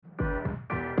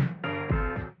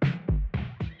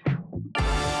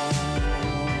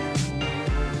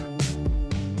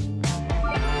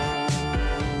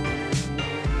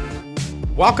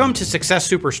Welcome to Success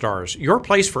Superstars, your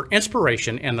place for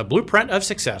inspiration and the blueprint of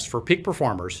success for peak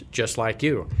performers just like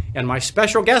you. And my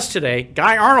special guest today,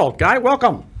 Guy Arnold. Guy,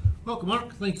 welcome. Welcome,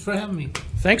 Mark. Thanks for having me.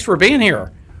 Thanks for being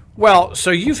here. Well, so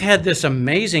you've had this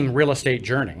amazing real estate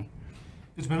journey.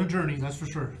 It's been a journey, that's for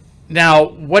sure. Now,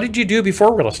 what did you do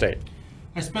before real estate?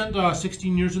 I spent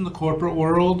 16 years in the corporate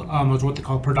world. I was what they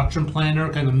call production planner,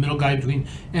 kind of the middle guy between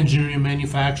engineering and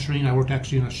manufacturing. I worked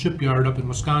actually in a shipyard up in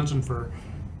Wisconsin for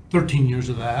 13 years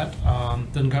of that.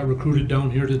 Then got recruited down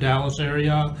here to the Dallas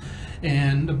area.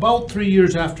 And about 3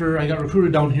 years after I got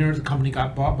recruited down here, the company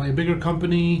got bought by a bigger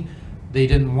company. They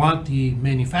didn't want the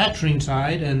manufacturing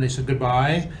side, and they said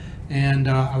goodbye. And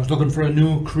I was looking for a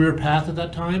new career path at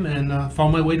that time, and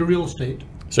found my way to real estate.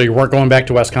 So you weren't going back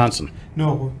to Wisconsin?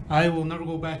 No, I will never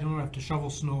go back and have to shovel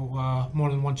snow more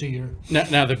than once a year.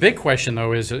 Now the big question,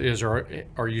 though, is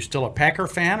are you still a Packer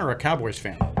fan or a Cowboys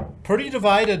fan? Pretty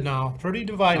divided now. Pretty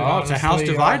divided. Oh, honestly. it's a house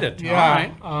divided.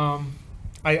 Yeah. All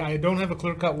right. I don't have a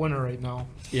clear-cut winner right now.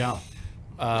 Yeah.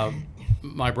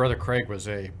 My brother Craig was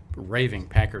a raving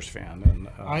Packers fan. And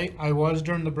I was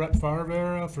during the Brett Favre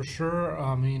era, for sure.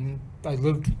 I mean, I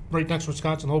lived right next to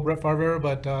Wisconsin, the whole Brett Favre era,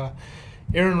 but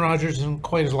Aaron Rodgers isn't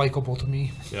quite as likable to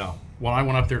me. Yeah. Well, I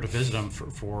went up there to visit him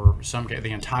for some game.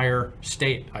 The entire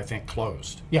state, I think,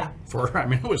 closed. Yeah.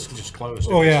 It was just closed.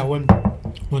 Oh, yeah.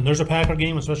 When there's a Packer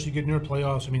game, especially getting near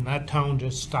playoffs, I mean, that town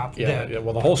just stopped dead. Yeah,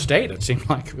 well, the whole state, it seemed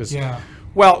like it was. Yeah.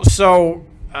 Well, so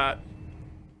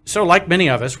like many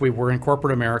of us, we were in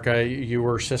corporate America. You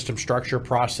were system, structure,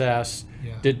 process.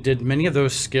 Yeah. Did many of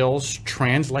those skills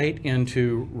translate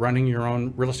into running your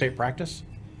own real estate practice?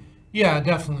 Yeah,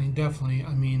 definitely.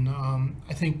 I mean,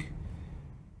 I think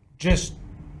just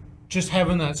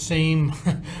having that same,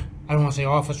 I don't want to say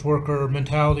office worker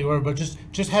mentality, or but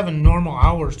just having normal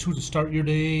hours too to start your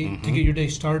day, to get your day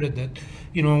started. That,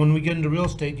 you know, when we get into real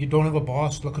estate, you don't have a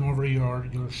boss looking over your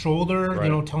shoulder, right,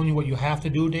 you know, telling you what you have to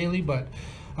do daily. But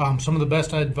some of the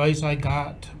best advice I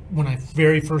got when I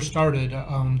very first started,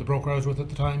 the broker I was with at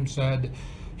the time said,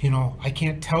 you know, I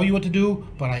can't tell you what to do,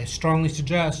 but I strongly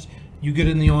suggest you get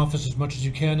in the office as much as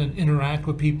you can and interact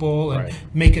with people and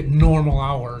make it normal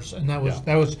hours. And that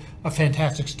was a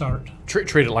fantastic start.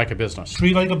 Treat it like a business.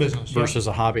 Treat it like a business. Versus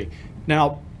a hobby.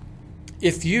 Now,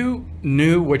 if you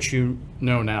knew what you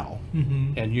know now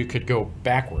and you could go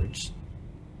backwards,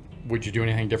 would you do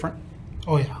anything different?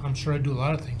 Oh, yeah. I'm sure I'd do a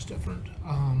lot of things different.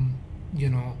 You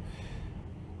know,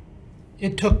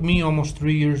 it took me almost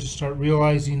 3 years to start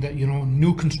realizing that, you know,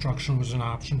 new construction was an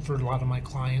option for a lot of my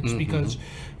clients because,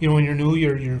 you know, when you're new,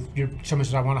 you're somebody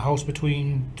says, I want a house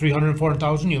between 300 and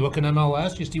 400,000. You look in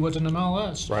MLS, you see what's in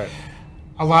MLS. Right.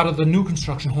 A lot of the new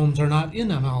construction homes are not in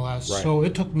MLS. Right. So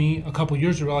it took me a couple of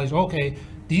years to realize, okay,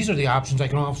 these are the options I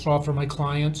can also offer my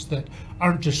clients that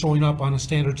aren't just showing up on a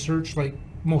standard search like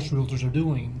most realtors are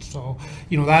doing. So,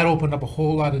 you know, that opened up a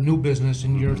whole lot of new business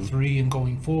in year 3 and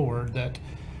going forward that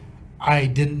I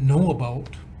didn't know about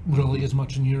really as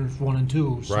much in years 1 and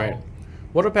 2. So. Right.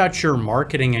 What about your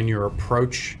marketing and your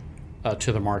approach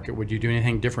to the market? Would you do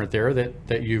anything different there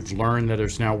that you've learned that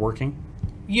is now working?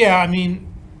 Yeah, I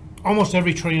mean, almost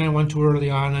every training I went to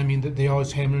early on, I mean, they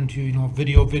always hammer into, you know,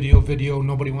 video.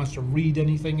 Nobody wants to read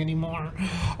anything anymore.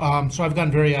 So I've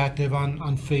gotten very active on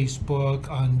Facebook,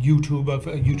 on YouTube. I have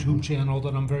a YouTube channel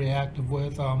that I'm very active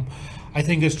with. I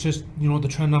think it's just, you know, the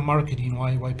trend on marketing,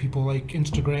 why people like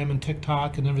Instagram and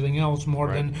TikTok and everything else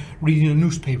more than reading a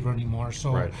newspaper anymore.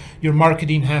 So your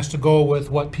marketing has to go with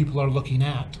what people are looking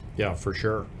at. Yeah, for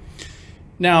sure.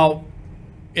 Now,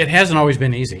 it hasn't always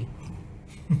been easy.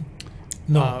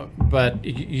 No. But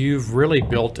you've really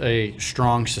built a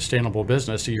strong, sustainable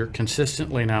business. So you're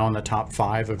consistently now in the top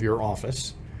 5 of your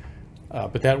office.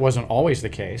 But that wasn't always the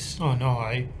case. Oh, no.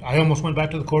 I almost went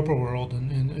back to the corporate world.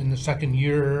 In the second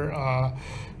year,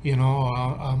 you know,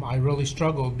 I really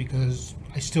struggled because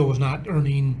I still was not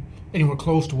earning anywhere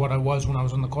close to what I was when I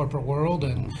was in the corporate world.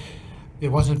 And it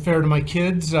wasn't fair to my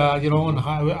kids, you know, and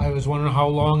I was wondering how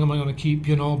long am I going to keep,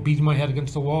 you know, beating my head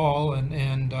against the wall.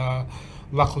 And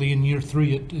luckily in year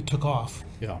 3, it took off.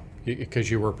 Yeah, because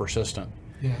you were persistent.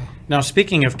 Yeah. Now,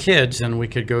 speaking of kids, and we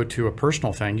could go to a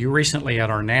personal thing, you recently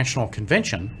at our national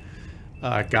convention,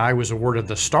 Guy was awarded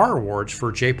the Star Awards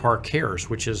for JPAR Cares,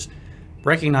 which is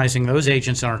recognizing those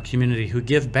agents in our community who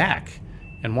give back.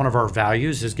 And one of our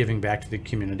values is giving back to the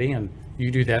community, and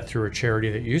you do that through a charity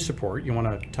that you support. You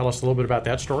want to tell us a little bit about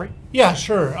that story? Yeah,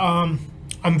 sure.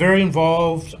 I'm very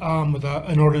involved with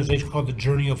an organization called the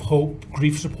Journey of Hope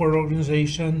Grief Support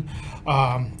Organization.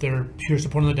 They're here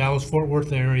supporting the Dallas-Fort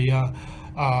Worth area.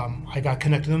 I got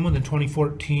connected to them in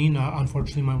 2014.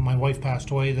 Unfortunately, my wife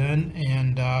passed away then,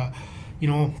 and you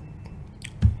know,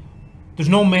 there's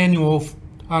no manual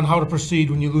on how to proceed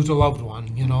when you lose a loved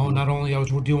one. You know, not only I was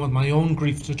dealing with my own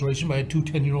grief situation, but I had two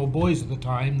 10-year-old boys at the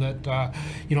time that,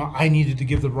 you know, I needed to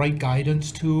give the right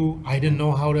guidance to. I didn't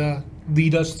know how to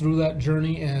lead us through that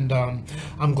journey, and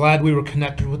I'm glad we were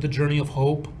connected with the Journey of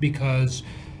Hope, because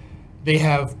they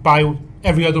have,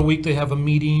 every other week they have a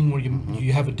meeting where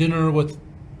you have a dinner with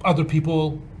other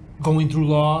people going through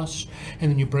loss,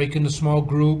 and then you break into small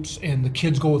groups, and the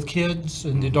kids go with kids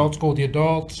and the adults go with the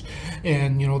adults,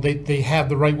 and you know they have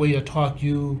the right way to talk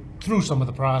you through some of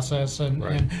the process,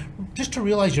 and just to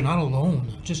realize you're not alone.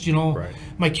 Just, you know,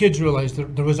 my kids realized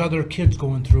there was other kids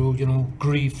going through, you know,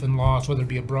 grief and loss, whether it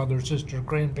be a brother, sister,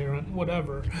 grandparent,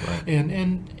 whatever,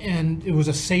 and it was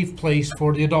a safe place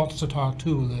for the adults to talk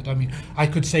to. That, I mean, I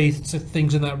could say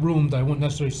things in that room that I wouldn't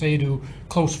necessarily say to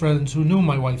close friends who knew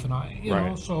my wife and I, you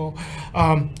know. So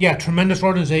yeah, tremendous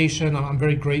organization. I'm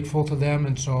very grateful to them,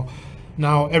 and so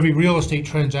now every real estate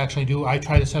transaction I do, I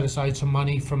try to set aside some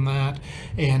money from that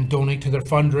and donate to their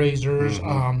fundraisers.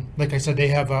 Like I said, they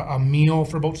have a meal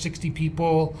for about 60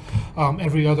 people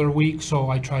every other week, so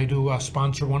I try to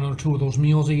sponsor one or two of those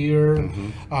meals a year.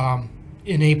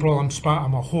 In April,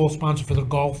 I'm a whole sponsor for the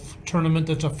golf tournament.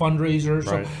 That's a fundraiser.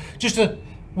 So just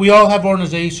we all have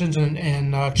organizations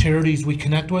and charities we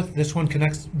connect with. This one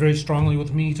connects very strongly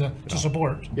with me to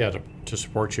support. Yeah, to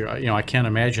support you. You know, I can't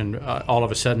imagine all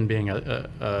of a sudden being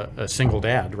a single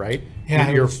dad, right?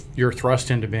 Yeah, you're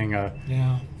thrust into being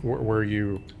where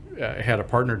you had a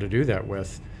partner to do that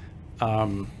with.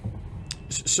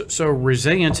 So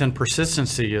resilience and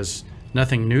persistency is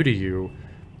nothing new to you.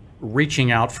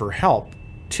 Reaching out for help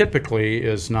typically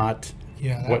is not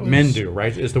what men do,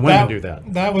 right? Is the women do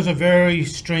that? That was a very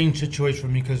strange situation for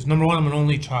me, because number one, I'm an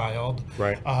only child,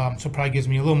 so probably gives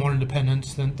me a little more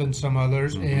independence than some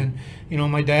others. And you know,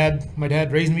 my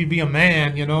dad raised me to be a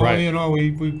man. You know,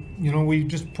 we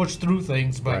just push through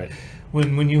things. But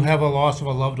when you have a loss of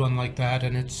a loved one like that,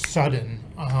 and it's sudden,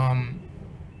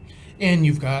 and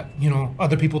you've got, you know,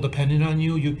 other people depending on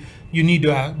you, you need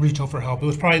to reach out for help. It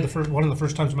was probably one of the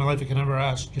first times in my life I can ever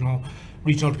ask, you know,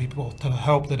 reach out to people to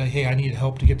help, that hey, I need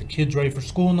help to get the kids ready for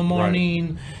school in the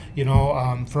morning. You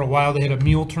know, for a while they had a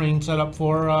meal train set up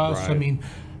for us. I mean,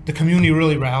 the community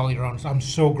really rallied around us. I'm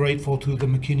so grateful to the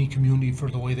McKinney community for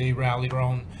the way they rallied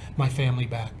around my family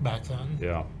back then.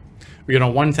 Yeah. You know,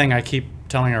 one thing I keep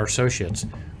telling our associates,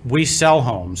 we sell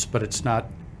homes, but it's not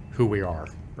who we are,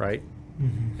 right?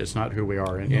 It's not who we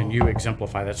are, and you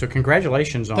exemplify that. So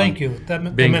congratulations on. Thank you. That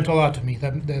meant a lot to me.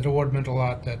 That award meant a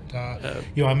lot. That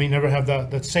you know, I may never have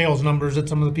the sales numbers that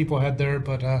some of the people had there,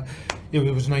 but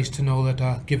it was nice to know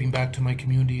that giving back to my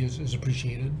community is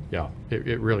appreciated. Yeah,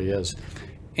 it really is.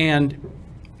 And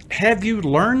have you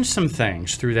learned some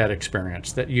things through that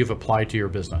experience that you've applied to your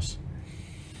business?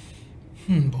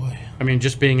 Boy. I mean,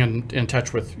 just being in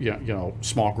touch with you know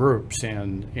small groups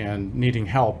and needing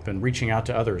help and reaching out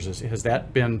to others, has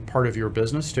that been part of your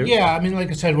business too? Yeah, I mean, like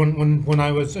I said, when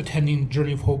I was attending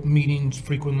Journey of Hope meetings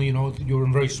frequently, you know, you were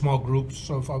in very small groups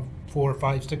of 4,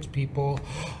 5, 6 people.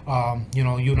 You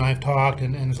know, you and I have talked,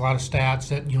 and there's a lot of stats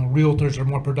that, you know, realtors are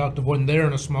more productive when they're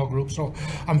in a small group. So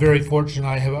I'm very fortunate.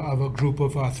 I have a group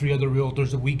of 3 other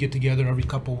realtors that we get together every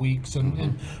couple of weeks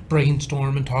and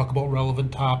brainstorm and talk about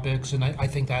relevant topics. And I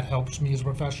think that helps me as a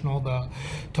professional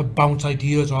to bounce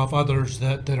ideas off others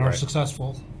that are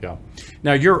successful. Yeah.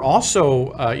 Now, you're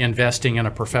also investing in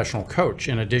a professional coach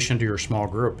in addition to your small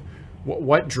group.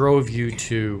 What drove you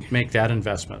to make that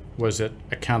investment? Was it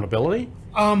accountability?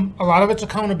 A lot of it's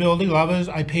accountability. A lot of it is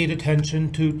I paid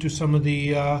attention to some of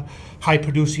the high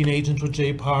producing agents with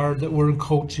JPAR that were in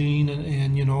coaching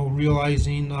and you know,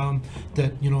 realizing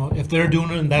that, you know, if they're doing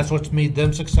it and that's what's made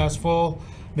them successful,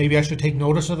 maybe I should take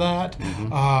notice of that.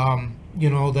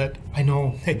 You know, that I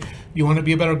know, hey, you want to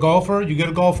be a better golfer, you get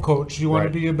a golf coach. You want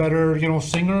to be a better, you know,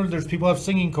 singer, there's people who have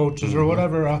singing coaches or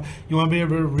whatever. You want to be a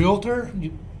better realtor,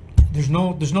 there's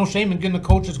no shame in getting a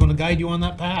coach that's going to guide you on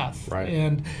that path.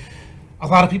 And a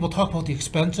lot of people talk about the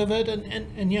expense of it,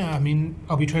 and yeah, I mean,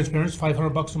 I'll be transparent, it's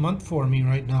 $500 a month for me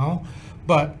right now,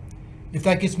 but if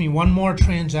that gets me one more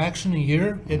transaction a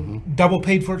year, it double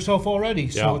paid for itself already.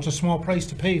 So it's a small price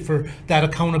to pay for that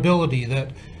accountability.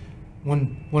 That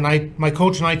when my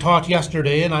coach and I talked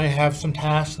yesterday, and I have some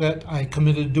tasks that I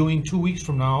committed to doing 2 weeks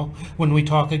from now when we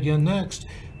talk again next,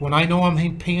 when I know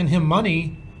I'm paying him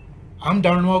money, I'm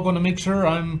darn well going to make sure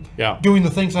I'm doing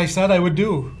the things I said I would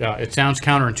do. Yeah, it sounds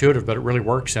counterintuitive, but it really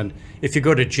works. And if you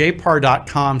go to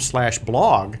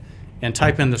jpar.com/blog and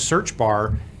type in the search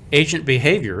bar, agent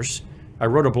behaviors, I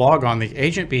wrote a blog on the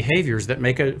agent behaviors that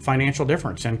make a financial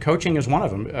difference. And coaching is one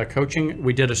of them. Coaching,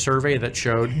 we did a survey that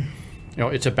showed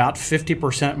it's about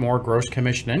 50% more gross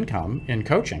commission income in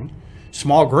coaching.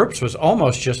 Small groups was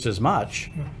almost just as much.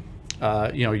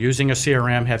 Using a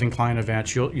CRM, having client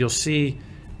events, you'll see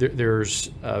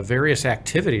there's various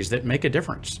activities that make a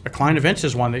difference. A client events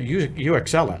is one that you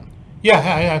excel in. Yeah,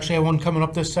 I actually have one coming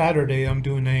up this Saturday. I'm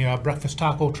doing a breakfast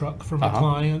taco truck for my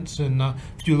clients and a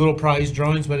few little prize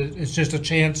drawings, but it's just a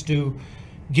chance to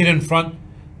get in front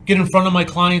of my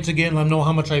clients again, let them know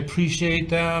how much I appreciate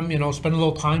them, spend a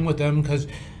little time with them, because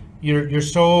you're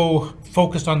so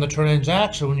focused on the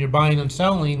transaction when you're buying and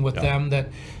selling with them that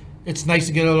it's nice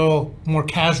to get a little more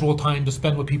casual time to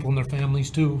spend with people and their families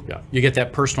too. Yeah, you get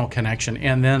that personal connection,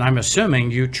 and then I'm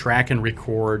assuming you track and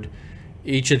record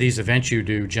each of these events you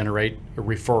do, generate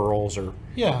referrals, or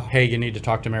hey, you need to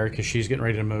talk to Mary because she's getting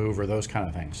ready to move, or those kind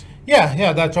of things.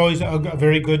 Yeah, that's always a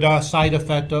very good side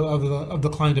effect of the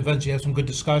client events. You have some good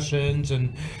discussions,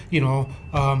 and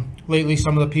lately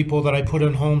some of the people that I put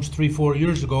in homes 3-4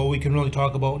 years ago, we can really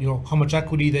talk about how much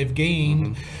equity they've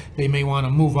gained. They may want to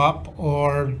move up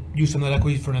or use some of that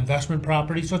equity for an investment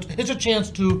property. So it's a chance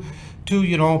to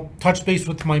touch base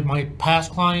with my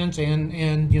past clients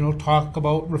and talk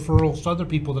about referrals to other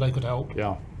people that I could help.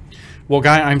 Yeah. Well,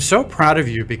 Guy, I'm so proud of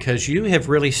you because you have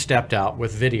really stepped out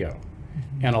with video.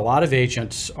 And a lot of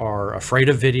agents are afraid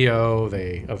of video.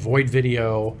 They avoid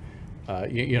video.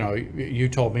 You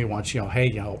told me once,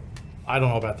 hey, I don't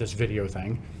know about this video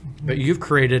thing. But you've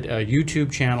created a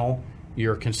YouTube channel.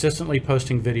 You're consistently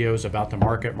posting videos about the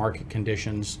market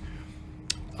conditions.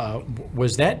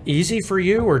 Was that easy for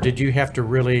you, or did you have to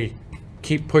really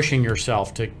keep pushing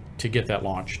yourself to get that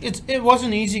launched? It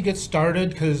wasn't easy to get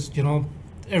started because,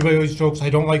 everybody always jokes, I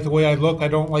don't like the way I look, I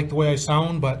don't like the way I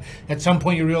sound, but at some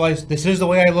point you realize this is the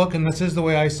way I look and this is the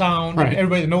way I sound, and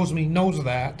everybody that knows me knows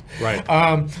that. Right.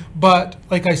 But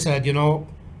like I said,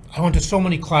 I went to so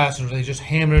many classes where they just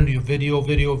hammer into you video.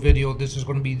 This is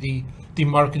going to be the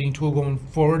marketing tool going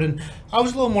forward. And I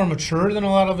was a little more mature than a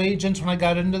lot of agents when I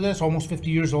got into this, almost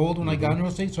 50 years old when I got into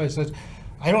real estate. So I said,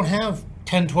 I don't have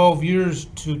 10, 12 years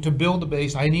to build a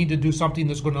base. I need to do something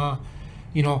that's going to,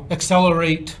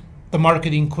 accelerate the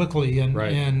marketing quickly.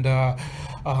 And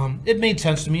it made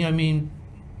sense to me. I mean,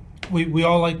 we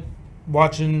all like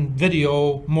watching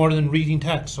video more than reading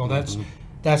text. So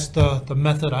that's the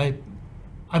method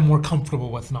I'm more comfortable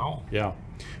with now. Yeah.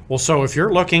 Well, so if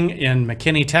you're looking in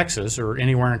McKinney, Texas, or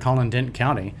anywhere in Collin-Denton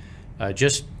County,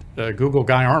 just Google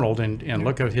Guy Arnold and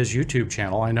look at his YouTube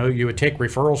channel. I know you would take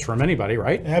referrals from anybody,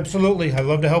 right? Absolutely. I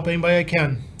love to help anybody I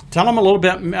can. Tell them a little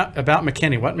bit about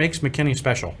McKinney. What makes McKinney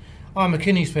special?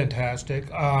 McKinney's fantastic.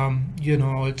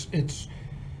 It's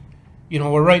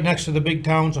we're right next to the big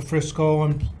towns of Frisco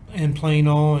and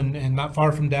Plano and not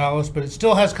far from Dallas, but it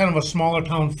still has kind of a smaller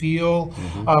town feel,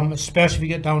 especially if you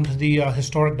get down to the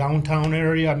historic downtown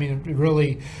area. I mean, it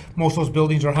really, most of those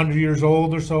buildings are 100 years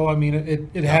old or so. I mean,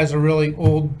 it has a really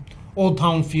old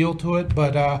town feel to it,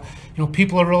 but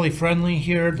people are really friendly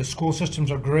here. The school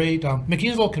systems are great.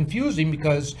 McKinney's a little confusing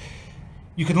because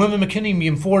you can live in McKinney and be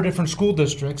in 4 different school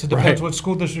districts. It depends what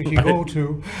school district you go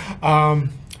to.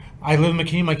 I live in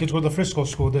McKinney. My kids go to the Frisco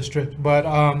School District, but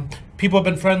people have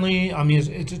been friendly. I mean,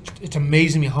 it's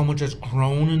amazing me how much has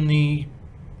grown in the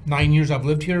 9 years I've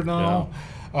lived here now.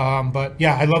 Yeah. But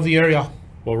yeah, I love the area.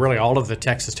 Well, really, all of the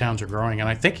Texas towns are growing, and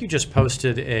I think you just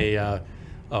posted a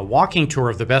walking tour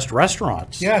of the best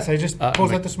restaurants. Yes, I just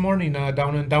posted that this morning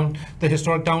down the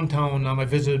historic downtown. I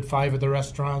visited 5 of the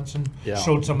restaurants and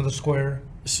showed some of the square.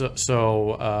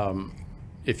 So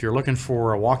if you're looking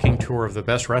for a walking tour of the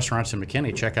best restaurants in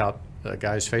McKinney, check out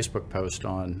Guy's Facebook post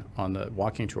on the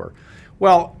walking tour.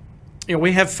 Well,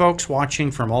 we have folks watching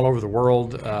from all over the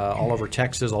world, all over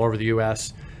Texas, all over the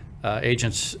U.S.,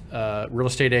 agents, real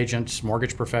estate agents,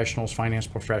 mortgage professionals, finance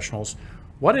professionals.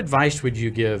 What advice would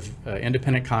you give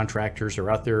independent contractors who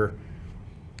are out there,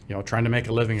 trying to make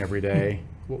a living every day?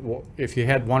 If you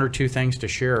had 1 or 2 things to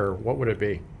share, what would it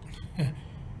be?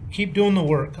 Keep doing the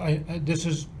work. This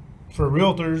is for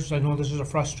realtors. I know this is a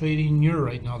frustrating year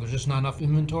right now. There's just not enough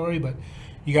inventory, but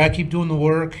you got to keep doing the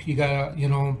work. You got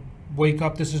to, wake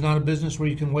up. This is not a business where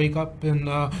you can wake up and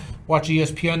watch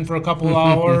ESPN for a couple of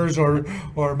hours or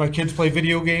my kids play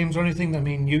video games or anything. I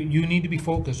mean, you need to be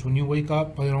focused when you wake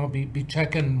up. Be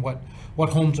checking what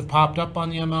homes have popped up on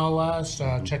the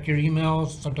MLS. Check your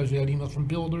emails. Sometimes we had emails from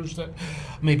builders that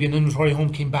maybe an inventory home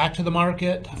came back to the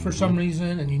market for some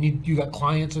reason, and you got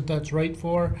clients that's right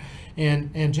for.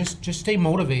 And just stay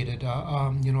motivated.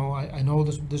 I know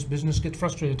this business gets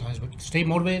frustrated at times, but stay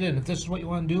motivated. And if this is what you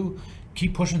want to do,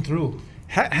 keep pushing through.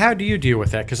 How do you deal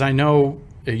with that? Because I know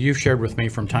you've shared with me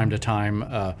from time to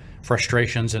time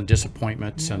frustrations and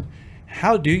disappointments. And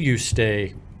how do you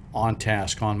stay on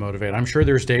task, on motivated. I'm sure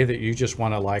there's day that you just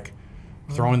want to like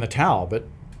throw in the towel,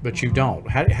 but you don't.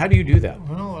 How do you do that?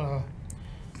 Well,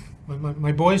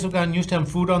 my boys have gotten used to having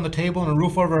food on the table and a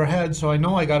roof over our heads, so I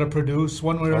know I got to produce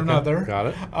one way or another. Got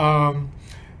it.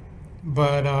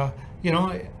 But you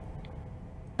know,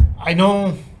 I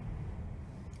know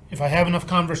if I have enough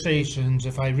conversations,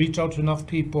 if I reach out to enough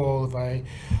people, if I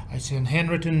send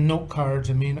handwritten note cards,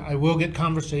 I mean, I will get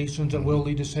conversations that will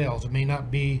lead to sales. It may not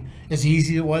be as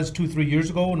easy as it was 2-3 years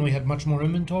ago when we had much more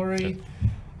inventory.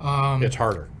 It's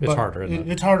harder. It's harder, isn't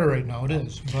it? It's harder right now. It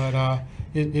is, but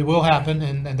it will happen,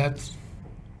 and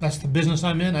that's the business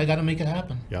I'm in. I got to make it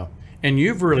happen. Yeah. And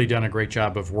you've really done a great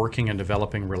job of working and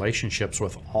developing relationships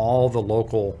with all the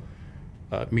local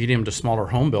medium to smaller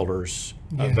home builders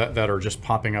that are just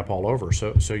popping up all over.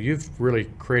 So you've really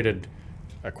created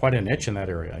quite a niche in that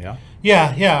area,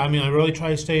 yeah? Yeah. I mean, I really try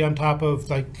to stay on top of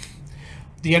like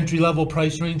the entry level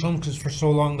price range homes, because for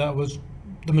so long that was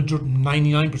the majority,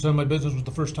 99% of my business was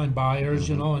the first time buyers,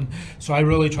 you know, and so I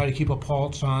really try to keep a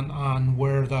pulse on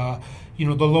where the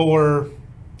lower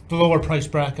price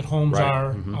bracket homes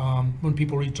are when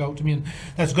people reach out to me. And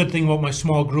that's a good thing about my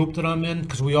small group that I'm in,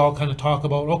 because we all kind of talk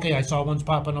about, okay, I saw one's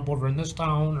popping up over in this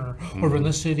town or over in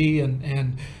this city,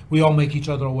 and we all make each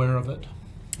other aware of it.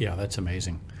 Yeah, that's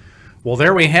amazing. Well,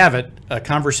 there we have it, a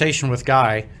conversation with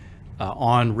Guy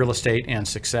on real estate and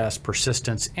success,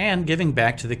 persistence, and giving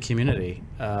back to the community.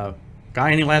 Guy,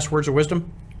 any last words of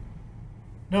wisdom?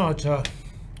 No, it's a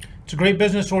great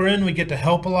business we're in. We get to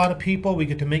help a lot of people. We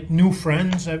get to make new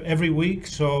friends every week.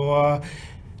 So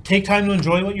take time to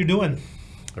enjoy what you're doing.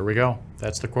 There we go.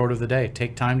 That's the quote of the day.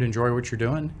 Take time to enjoy what you're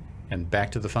doing, and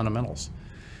back to the fundamentals.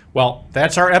 Well,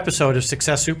 that's our episode of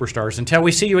Success Superstars. Until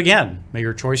we see you again, may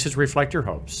your choices reflect your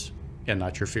hopes and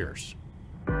not your fears.